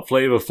pop-out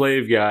Flava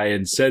Flav guy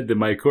and said that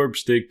my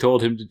corpse dick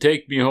told him to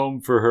take me home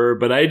for her,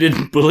 but I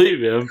didn't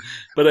believe him,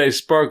 but I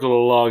sparkled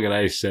along and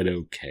I said,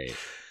 okay.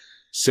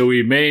 So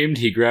we maimed,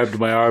 he grabbed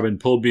my arm and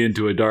pulled me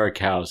into a dark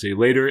house.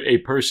 Later, a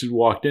person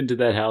walked into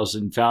that house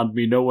and found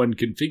me. No one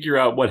can figure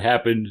out what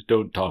happened.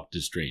 Don't talk to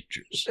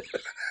strangers.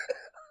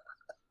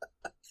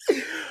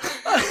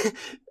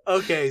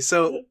 Okay,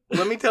 so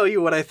let me tell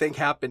you what I think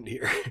happened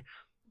here.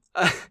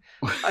 Are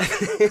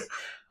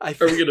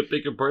we gonna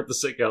pick apart the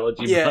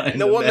psychology? Yeah,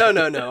 no.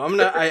 I'm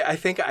not. I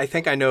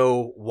think I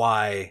know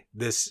why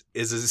this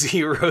is a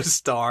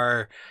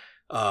 0-star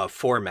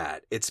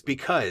format. It's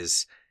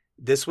because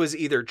this was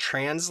either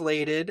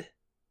translated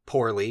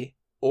poorly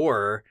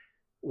or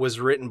was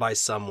written by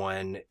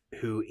someone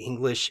who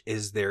English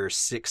is their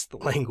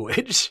 6th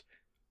language.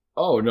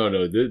 Oh,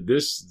 no.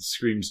 This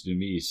screams to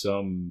me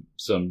some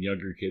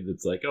younger kid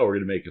that's like, oh, we're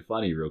going to make it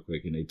funny real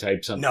quick. And they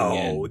type something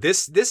in. No,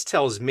 this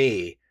tells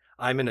me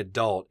I'm an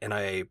adult and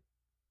I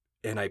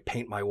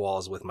paint my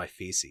walls with my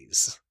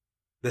feces.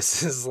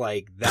 This is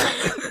like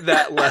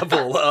that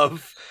level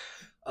of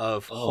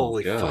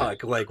holy God.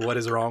 Fuck. Like, what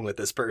is wrong with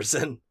this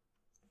person?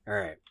 All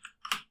right.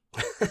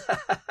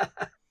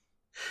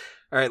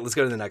 All right, let's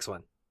go to the next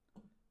one.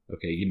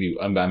 Okay,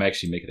 I'm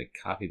actually making a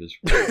copy of this.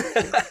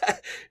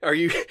 Are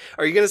you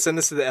going to send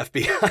this to the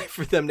FBI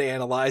for them to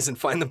analyze and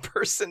find the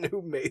person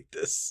who made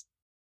this?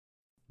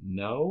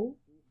 No.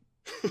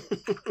 All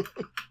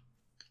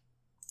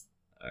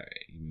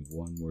right, give me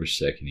one more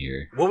second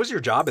here. What was your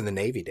job in the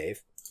Navy,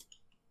 Dave?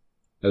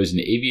 I was an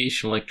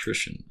aviation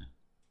electrician.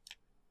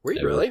 Were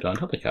you really? Worked on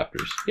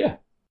helicopters. Yeah.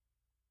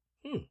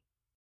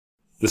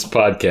 This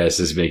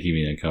podcast is making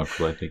me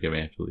uncomfortable. I think I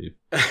may have to leave.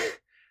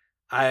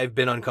 I've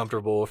been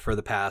uncomfortable for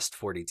the past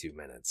 42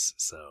 minutes,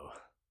 so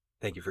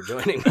thank you for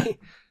joining me.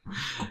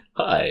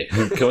 Hi,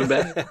 coming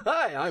back?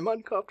 Hi, I'm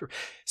uncomfortable.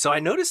 So I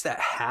noticed that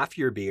half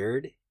your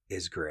beard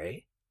is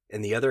gray,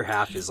 and the other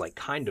half is like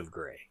kind of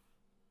gray.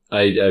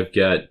 I've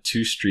got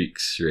 2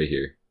 streaks right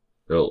here.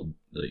 Oh,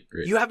 like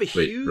right. You have a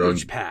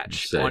huge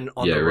patch on the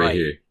right. Right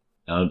Here.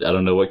 I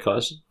don't know what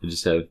caused it. I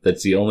just have,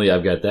 that's the only,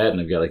 I've got that,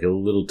 and I've got like a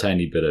little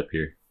tiny bit up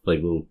here,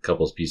 like little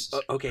couple pieces.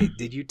 Okay,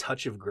 did you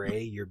touch of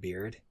gray your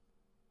beard?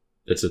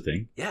 That's a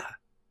thing? Yeah.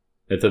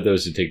 I thought that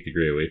was to take the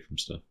gray away from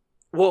stuff.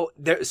 Well,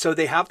 so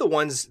they have the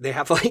ones, they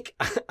have like,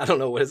 I don't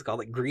know what it's called,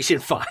 like Grecian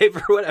 5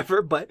 or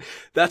whatever, but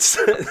that's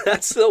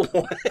the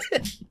one.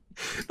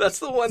 That's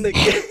the one that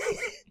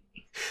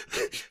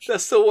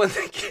that's the one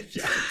that gives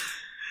you.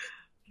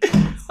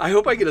 I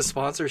hope I get a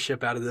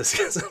sponsorship out of this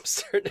because I'm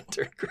starting to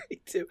turn gray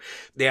too.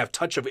 They have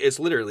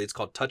it's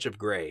called Touch of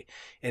Gray,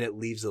 and it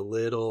leaves a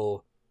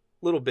little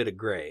bit of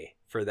gray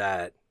for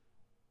that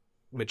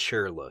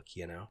mature look,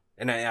 you know?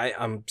 And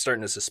I'm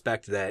starting to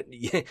suspect that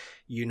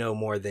you know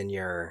more than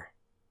your...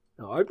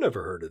 Oh, I've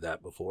never heard of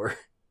that before.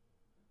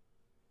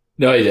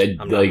 No,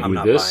 I'm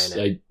not this,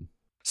 buying it.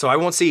 So I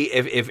won't see,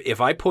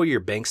 if I pull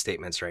your bank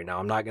statements right now,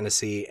 I'm not going to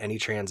see any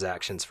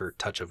transactions for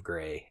Touch of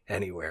Gray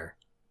anywhere.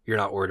 You're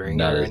not ordering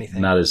it or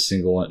anything? Not a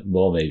single one.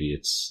 Well, maybe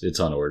it's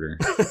on order.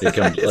 It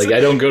comes, like, I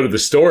don't go to the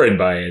store and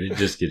buy it. It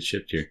just gets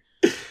shipped here.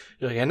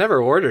 You're like, I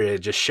never ordered it.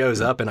 It just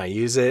shows up and I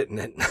use it. And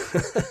it...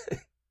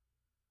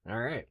 All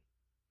right.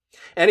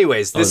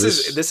 Anyways,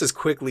 this is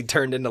quickly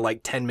turned into like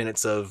 10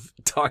 minutes of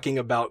talking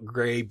about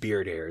gray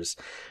beard hairs.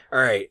 All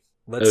right.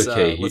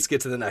 Let's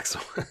get to the next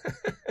one.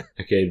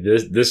 Okay,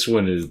 this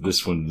one's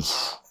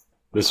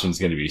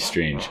going to be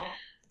strange.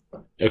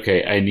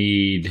 Okay,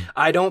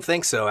 I don't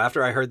think so.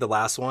 After I heard the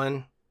last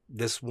one,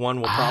 this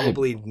one will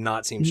probably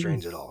not seem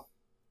strange at all.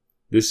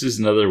 This is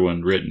another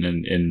one written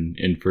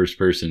in first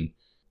person.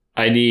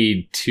 I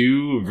need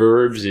 2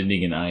 verbs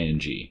ending in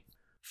ing.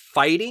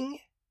 Fighting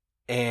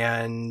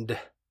and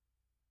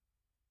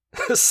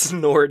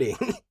Snorting.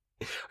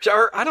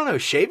 Or, I don't know.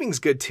 Shaving's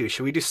good too.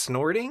 Should we do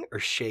snorting or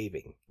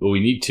shaving? Well, we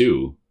need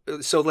two.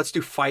 So let's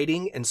do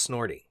fighting and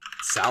snorting.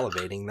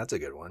 Salivating. That's a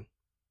good one.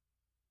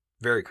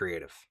 Very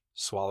creative.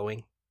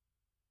 Swallowing.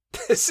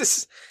 This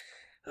is...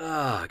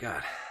 Oh,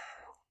 God.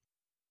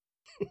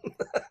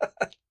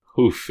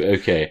 Oof,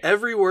 okay.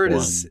 Every word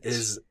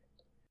is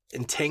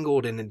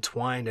entangled and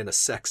entwined in a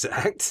sex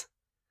act.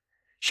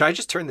 Should I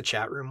just turn the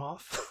chat room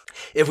off?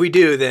 If we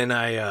do, then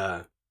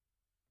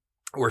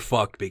we're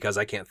fucked because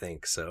I can't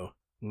think. So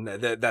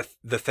the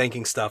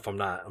thinking stuff I'm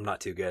not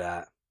too good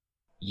at.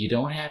 You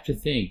don't have to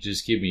think.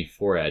 Just give me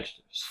 4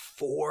 adjectives.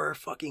 4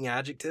 fucking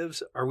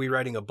adjectives? Are we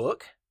writing a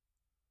book?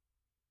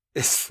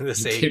 Is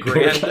this a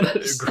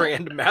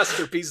grand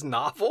masterpiece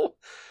novel?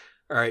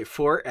 All right,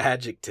 4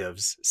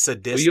 adjectives.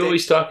 Sadistic. Well, you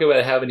always talk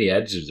about how many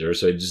adjectives there are,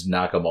 so I just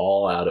knock them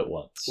all out at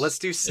once. Let's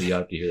do. And you don't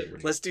have to hear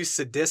that. Let's do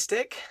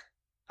sadistic.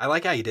 I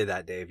like how you did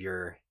that, Dave.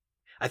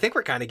 I think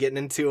we're kind of getting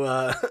into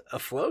a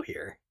flow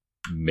here.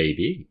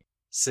 Maybe.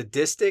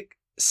 Sadistic,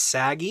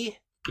 saggy.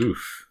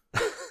 Oof.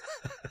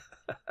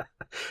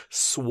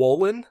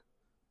 Swollen.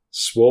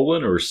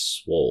 Swollen or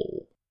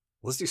swole?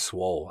 Let's do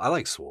swole. I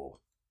like swole.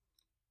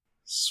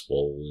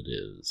 Swole it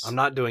is. I'm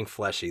not doing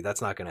fleshy.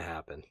 That's not going to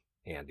happen,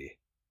 Andy.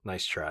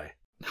 Nice try.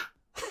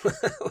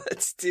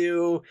 Let's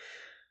do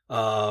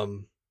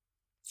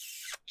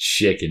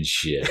chicken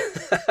shit.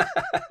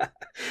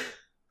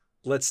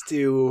 Let's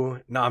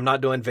do... No, I'm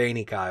not doing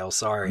veiny, Kyle.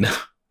 Sorry. No.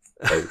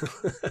 Oh.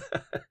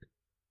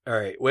 All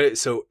right. Wait,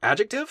 so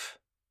adjective?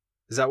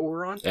 Is that what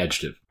we're on?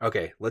 Adjective.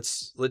 Okay,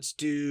 let's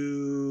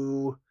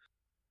do...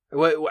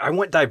 I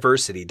want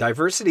diversity.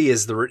 Diversity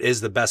is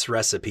the best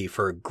recipe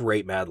for a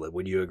great Mad Lib.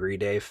 Would you agree,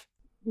 Dave?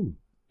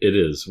 It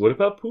is. What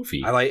about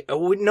poofy?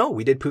 No,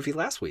 we did poofy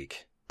last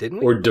week, didn't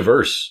we? Or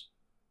diverse.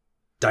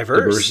 Diverse.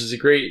 Diverse is a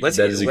great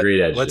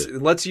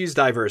adjective. Let's use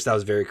diverse. That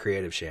was very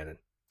creative, Shannon.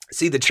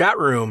 See, the chat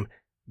room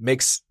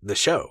makes the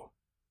show.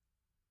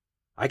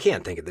 I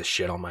can't think of this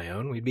shit on my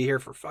own. We'd be here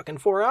for fucking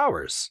 4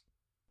 hours.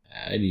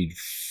 I need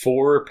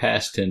 4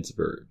 past tense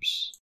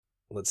verbs.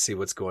 Let's see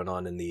what's going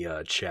on in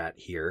the chat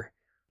here.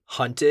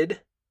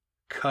 Hunted,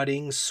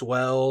 cutting,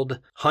 swelled.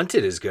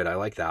 Hunted is good. I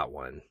like that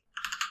one.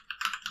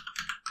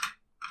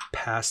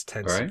 Past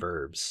tense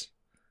verbs.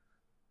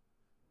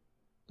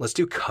 Let's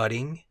do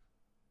cutting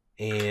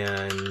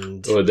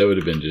and... Oh, that would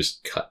have been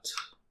just cut.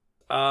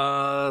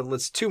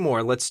 Let's 2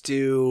 more. Let's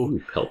do...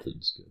 Ooh,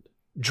 pelted's good.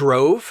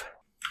 Drove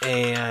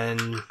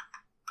and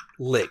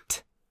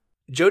licked.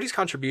 Jody's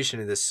contribution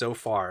to this so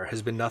far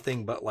has been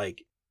nothing but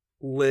like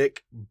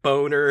lick,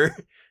 boner,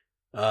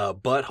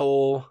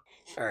 butthole.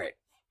 All right.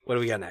 What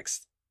do we got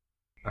next?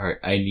 All right.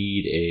 I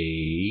need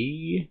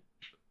a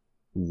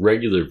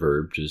regular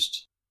verb.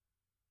 Just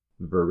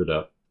verb it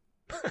up.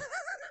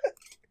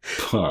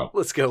 Pump.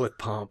 Let's go with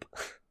pump.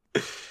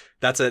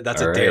 That's a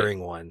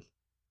daring one.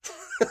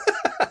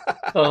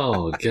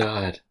 Oh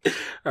God.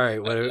 All right.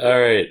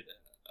 All right.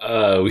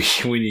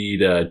 We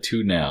need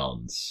 2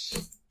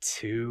 nouns.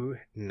 2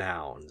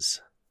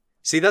 nouns.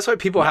 See, that's why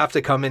people have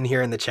to come in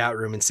here in the chat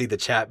room and see the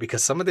chat,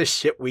 because some of this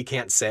shit we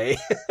can't say.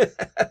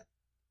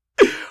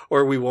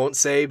 Or we won't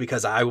say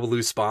because I will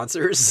lose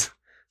sponsors.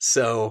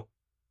 So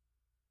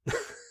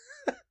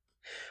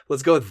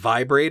let's go with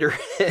vibrator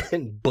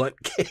and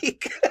butt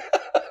cake.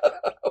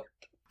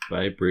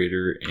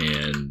 Vibrator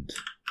and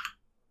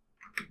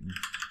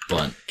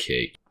butt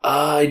cake.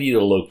 I need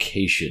a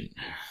location.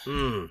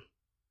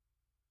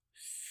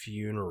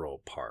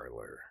 Funeral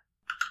parlor.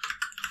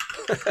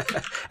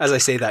 As I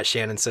say that,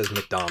 Shannon says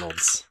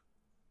McDonald's.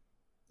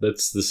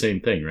 That's the same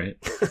thing, right?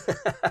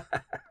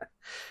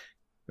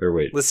 Or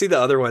wait. Let's see the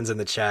other ones in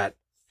the chat.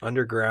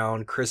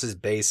 Underground, Chris's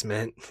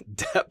basement,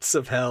 Depths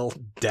of Hell,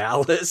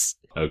 Dallas.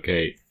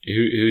 Okay.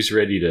 Who's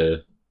ready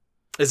to...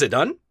 Is it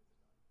done?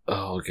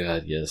 Oh,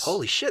 God, yes.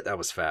 Holy shit, that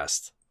was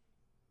fast.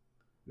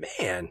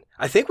 Man,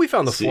 I think we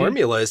found the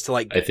formula is to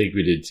like... I think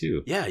we did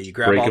too. Yeah, you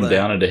grab break all them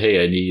down into,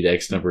 hey, I need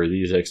X number of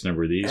these, X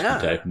number of these. Yeah.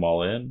 We type them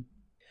all in.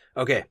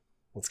 Okay,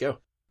 let's go.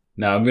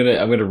 Now I'm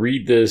gonna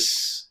read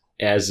this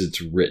as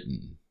it's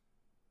written.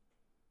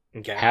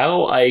 Okay.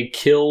 How I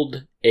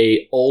killed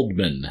a old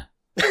man.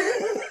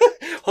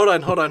 Hold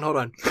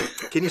on.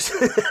 Can you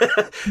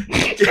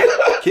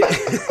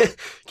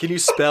can you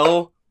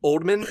spell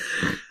Oldman?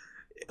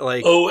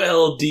 Like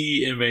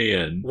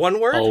Oldman. One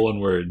word? All one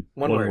word.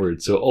 One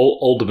word. So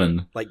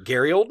Oldman. Like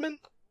Gary Oldman?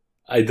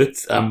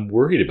 I'm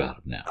worried about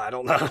him now. I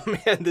don't know,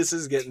 man. This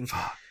is getting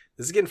fun.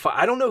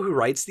 I don't know who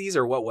writes these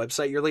or what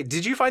website you're like.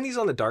 Did you find these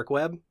on the dark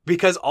web?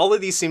 Because all of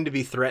these seem to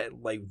be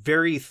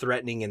very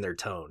threatening in their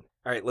tone.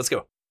 All right, let's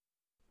go.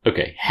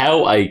 Okay.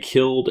 How I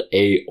killed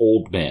a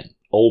old man.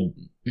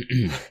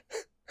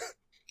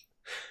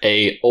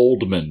 A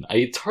old man.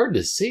 It's hard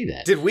to say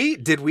that. Did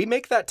we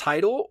make that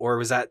title, or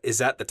is that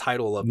the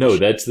title of? No,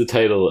 that's the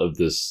title of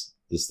this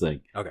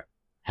thing. Okay.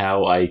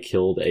 How I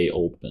killed a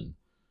old man.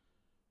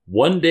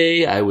 One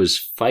day I was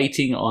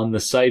fighting on the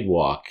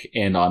sidewalk,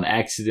 and on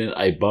accident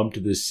I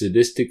bumped this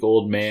sadistic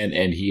old man,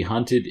 and he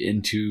hunted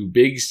into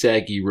Big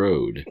Saggy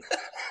Road.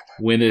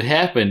 When it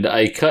happened,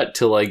 I cut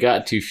till I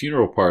got to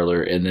funeral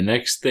parlor, and the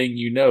next thing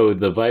you know,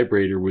 the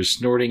vibrator was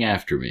snorting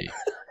after me.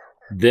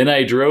 Then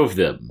I drove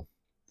them.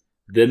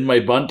 Then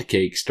my bunt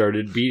cake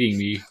started beating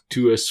me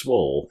to a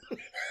swole.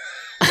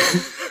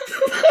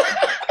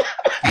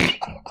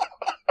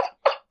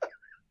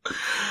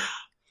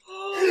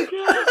 Oh,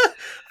 God.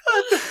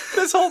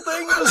 This whole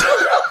thing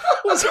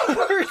was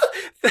worth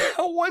that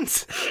one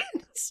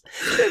sentence.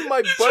 And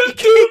my butt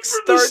cake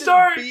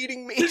started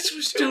beating me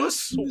to a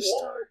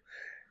swole.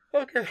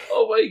 Okay.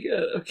 Oh my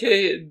God.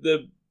 Okay.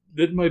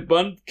 Then my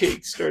bunt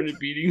cake started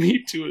beating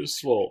me to a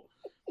swole.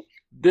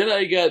 Then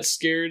I got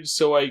scared,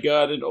 so I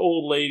got an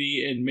old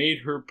lady and made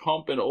her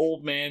pump an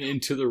old man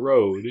into the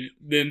road.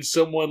 Then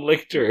someone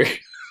licked her.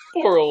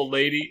 Poor old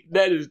lady.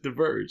 That is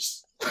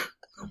diverse. What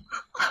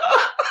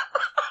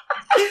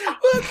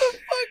the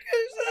fuck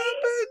has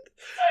happened?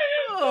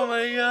 Oh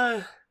my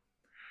God.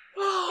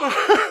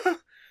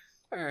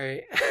 All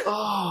right.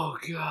 Oh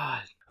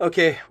God.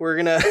 Okay, we're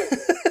gonna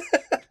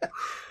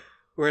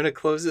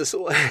close this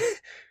one.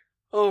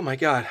 Oh my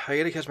God, I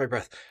gotta catch my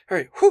breath. All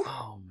right. Whew.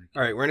 Oh my God.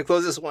 All right, we're gonna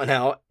close this one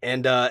out.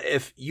 And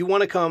if you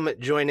want to come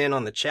join in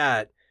on the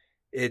chat,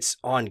 it's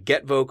on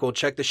Get Vocal.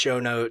 Check the show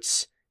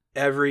notes.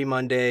 Every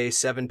Monday,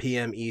 7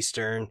 p.m.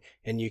 Eastern,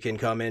 and you can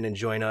come in and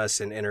join us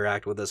and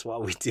interact with us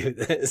while we do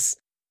this.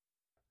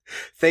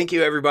 Thank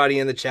you, everybody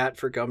in the chat,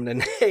 for coming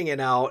and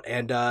hanging out.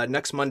 And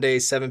next Monday,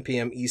 7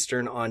 p.m.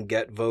 Eastern on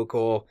Get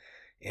Vocal.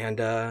 And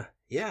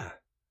yeah.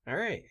 All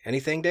right.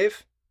 Anything,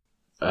 Dave?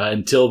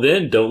 Until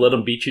then, don't let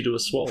them beat you to a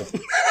swole.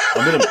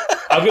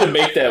 I'm gonna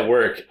make that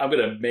work. I'm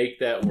gonna make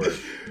that work.